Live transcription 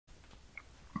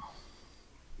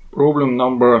Problem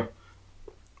number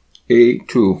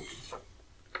A2.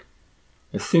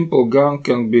 A simple gun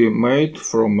can be made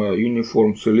from a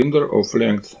uniform cylinder of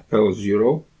length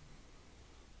L0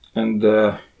 and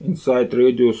inside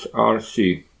radius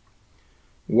RC.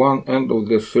 One end of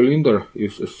the cylinder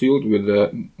is sealed with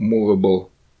a movable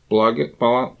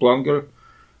plunger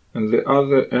and the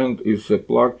other end is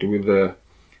plugged with a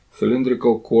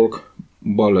cylindrical cork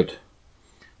bullet.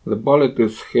 The bullet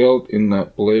is held in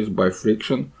place by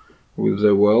friction with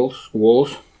the walls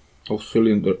of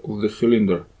the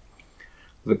cylinder.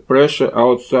 The pressure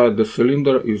outside the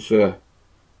cylinder is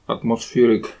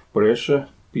atmospheric pressure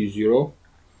P0.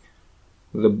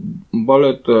 The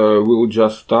bullet will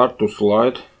just start to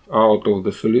slide out of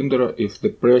the cylinder if the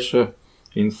pressure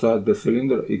inside the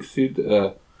cylinder exceeds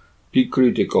P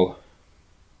critical.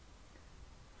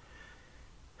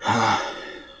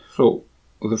 So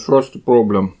the first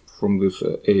problem from this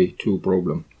A2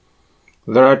 problem.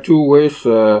 There are two ways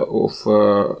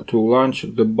to launch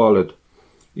the bullet,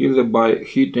 either by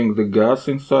heating the gas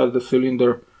inside the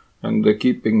cylinder and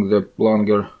keeping the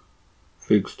plunger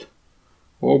fixed,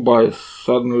 or by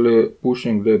suddenly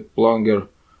pushing the plunger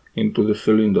into the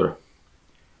cylinder.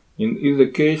 In either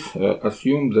case,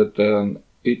 assume that an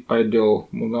ideal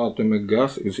monatomic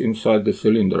gas is inside the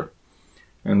cylinder,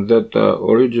 and that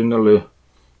originally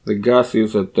the gas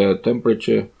is at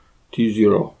temperature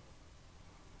T0.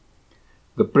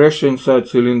 The pressure inside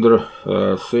cylinder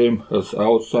same as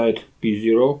outside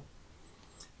P0,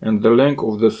 and the length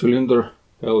of the cylinder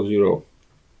L0.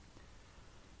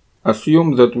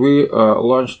 Assume that we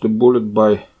launch the bullet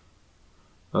by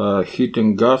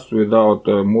heating gas without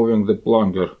moving the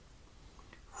plunger.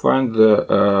 Find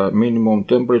the minimum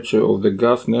temperature of the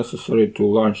gas necessary to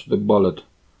launch the bullet.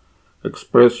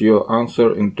 Express your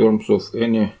answer in terms of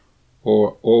any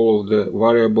or all of the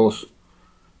variables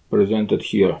presented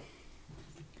here.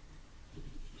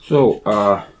 So,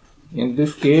 in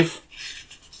this case,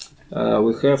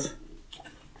 we have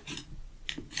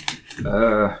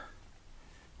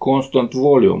constant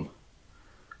volume.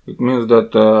 It means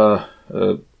that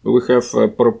we have a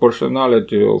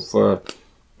proportionality of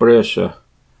pressure.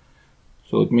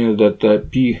 So it means that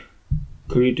P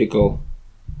critical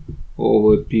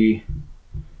over P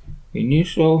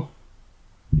initial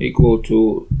equal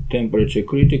to temperature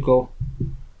critical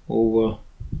over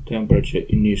temperature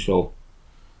initial.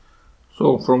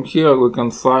 So from here we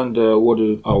can find what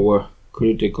is our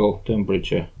critical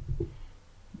temperature.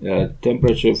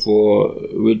 Temperature for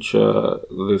which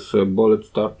this bullet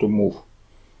start to move.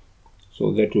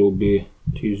 So that will be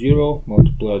T0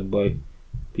 multiplied by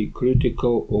P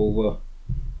critical over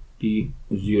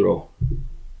P0.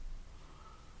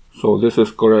 So this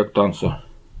is correct answer.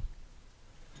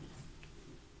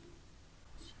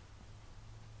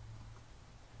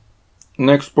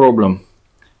 Next problem.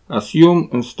 Assume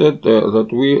instead that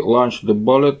we launch the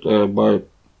bullet by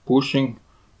pushing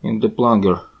in the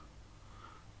plunger,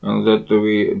 and that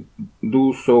we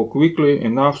do so quickly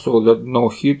enough so that no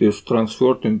heat is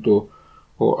transferred into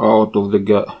or out of the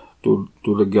to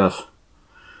the gas.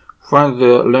 Find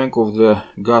the length of the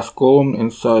gas column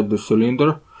inside the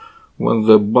cylinder when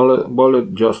the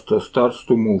bullet just starts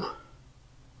to move.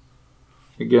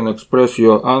 Again, express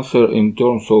your answer in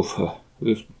terms of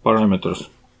these parameters.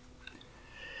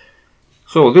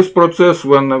 So this process,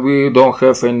 when we don't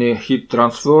have any heat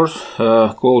transfers,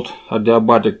 called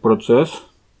adiabatic process.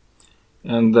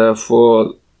 And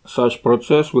for such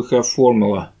process we have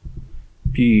formula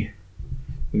P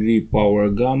V power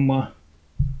gamma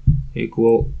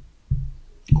equal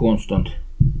constant,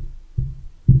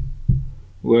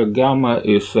 where gamma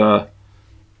is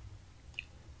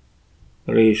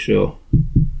ratio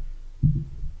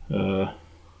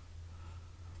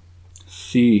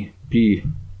Cp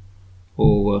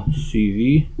over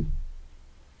Cv,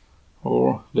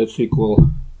 or that's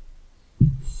equal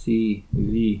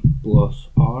Cv plus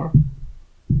R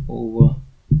over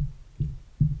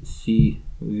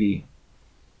Cv.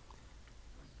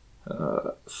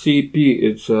 Cp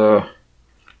it's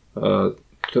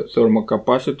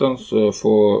thermocapacitance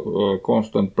for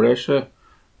constant pressure,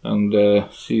 and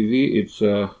Cv it's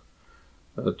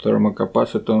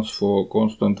thermocapacitance for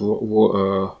constant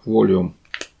volume.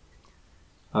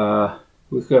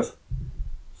 We have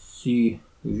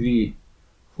Cv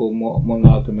for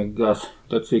monatomic gas,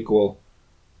 that's equal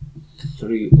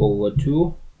 3 over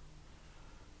 2,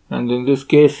 and in this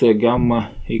case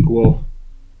gamma equal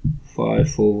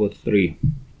 5 over 3.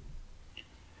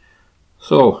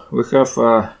 So we have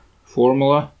a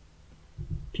formula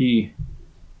P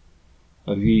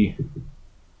V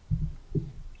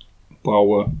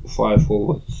power 5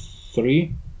 over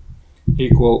 3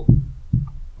 equal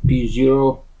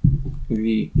P0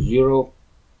 V0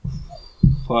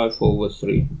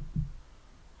 5/3.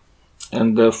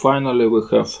 And finally we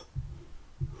have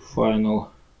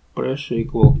final pressure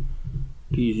equal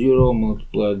P0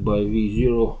 multiplied by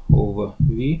V0 over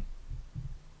V.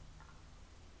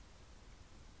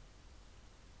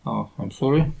 Oh, I'm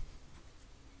sorry.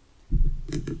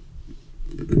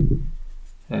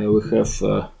 We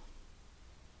have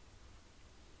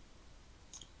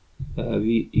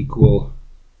V equal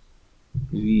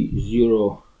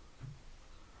V0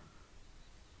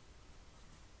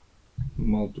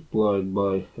 multiplied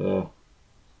by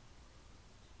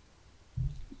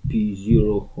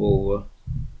P0 over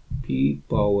P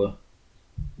power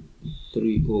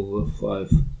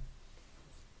 3/5.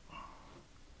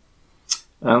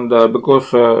 And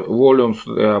because volumes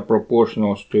they are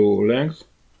proportional to length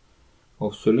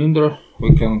of cylinder,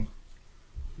 we can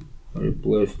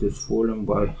replace this volume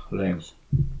by length.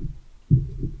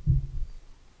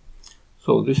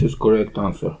 So this is correct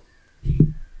answer.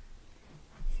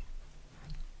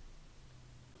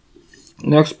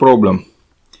 Next problem.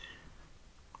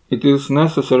 It is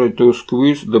necessary to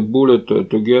squeeze the bullet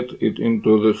to get it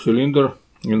into the cylinder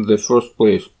in the first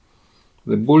place.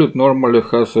 The bullet normally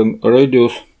has a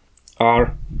radius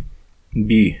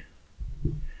RB.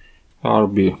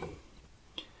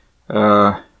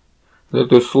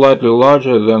 That is slightly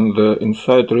larger than the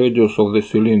inside radius of the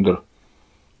cylinder.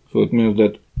 So it means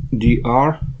that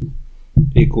dr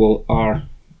equal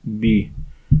RB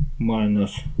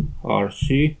minus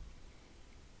RC.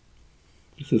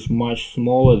 This is much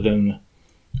smaller than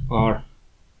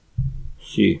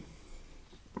RC.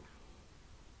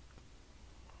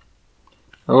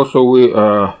 Also we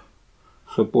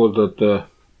suppose that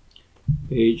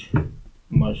H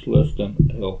much less than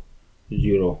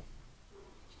L0.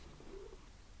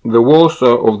 The walls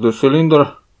of the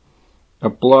cylinder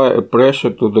apply a pressure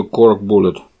to the cork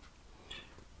bullet.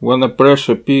 When a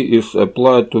pressure P is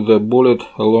applied to the bullet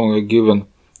along a given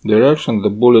direction,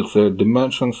 the bullet's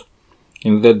dimensions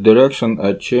in that direction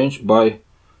are changed by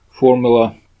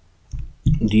formula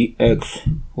dx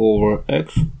over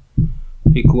x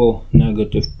equal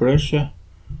negative pressure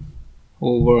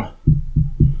over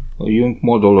Young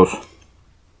modulus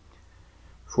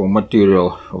for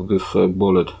material of this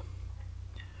bullet.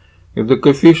 If the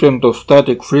coefficient of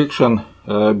static friction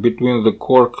between the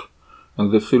cork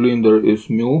and the cylinder is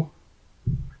mu,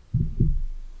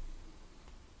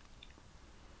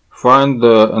 find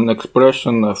an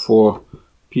expression for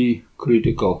P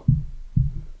critical.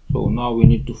 So now we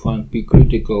need to find P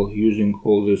critical using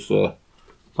all these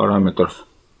parameters.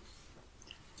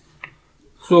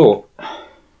 So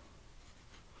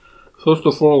first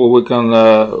of all, we can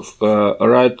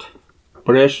write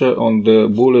pressure on the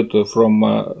bullet from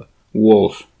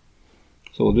walls.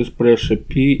 So this pressure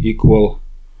P equal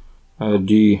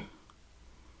dr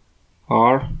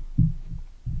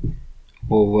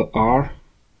over R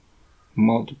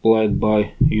multiplied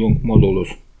by Young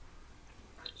modulus.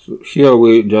 So here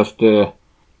we just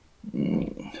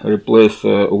replace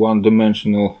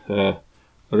one-dimensional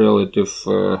relative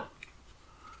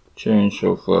change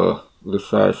of the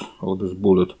size of this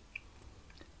bullet.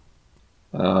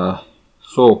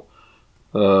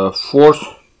 Force,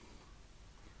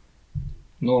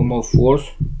 normal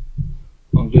force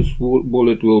on this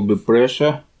bullet will be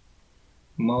pressure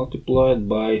multiplied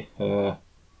by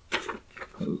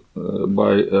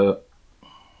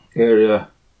area,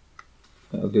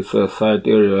 this side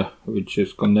area which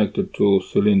is connected to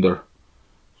cylinder.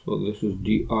 So this is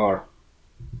dr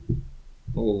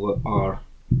over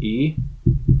RE,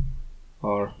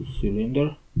 R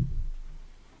cylinder,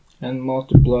 and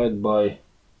multiplied by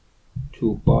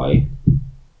 2 pi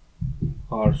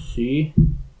RC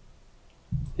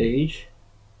H.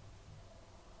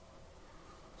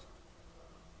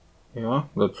 Yeah,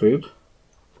 that's it.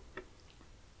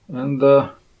 And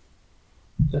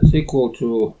that's equal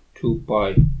to 2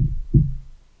 pi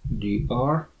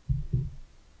dr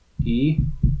E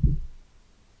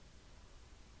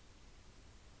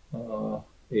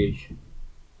H.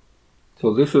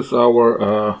 So this is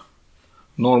our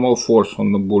normal force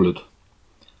on the bullet.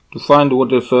 To find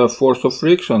what is force of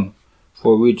friction,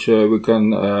 for which we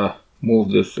can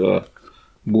move this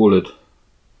bullet,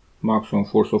 maximum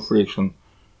force of friction,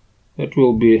 it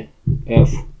will be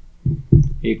F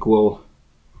equal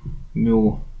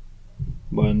mu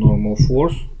by normal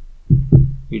force,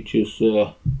 which is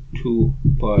 2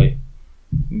 pi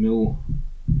mu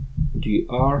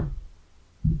dr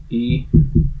E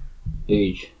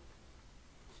H.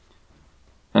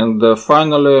 And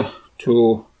finally,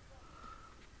 to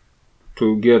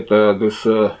get this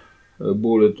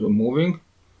bullet moving,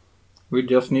 we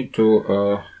just need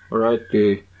to write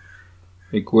the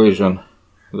equation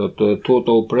that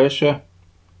total pressure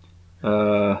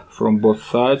from both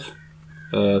sides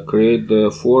create the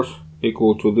force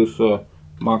equal to this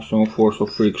maximum force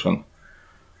of friction.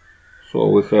 So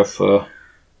we have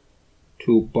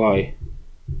 2 pi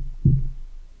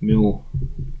mu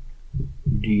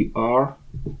dr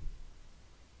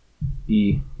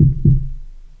E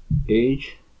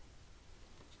h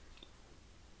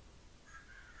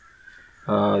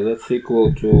that's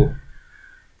equal to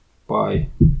pi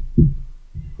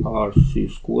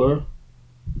rc square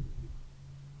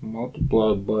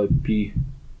multiplied by p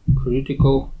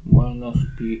critical minus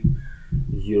p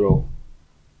 0.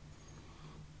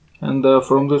 And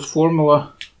from this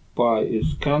formula pi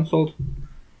is cancelled,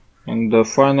 and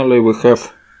finally we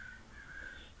have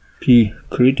p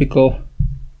critical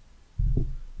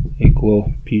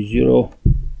equal p0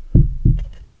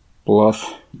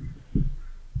 plus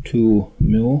 2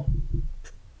 mu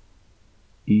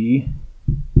E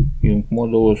unit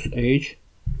modulus h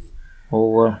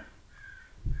over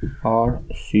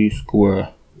rc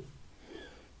square.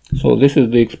 So this is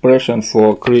the expression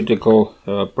for critical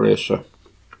pressure.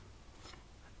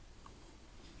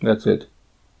 That's it.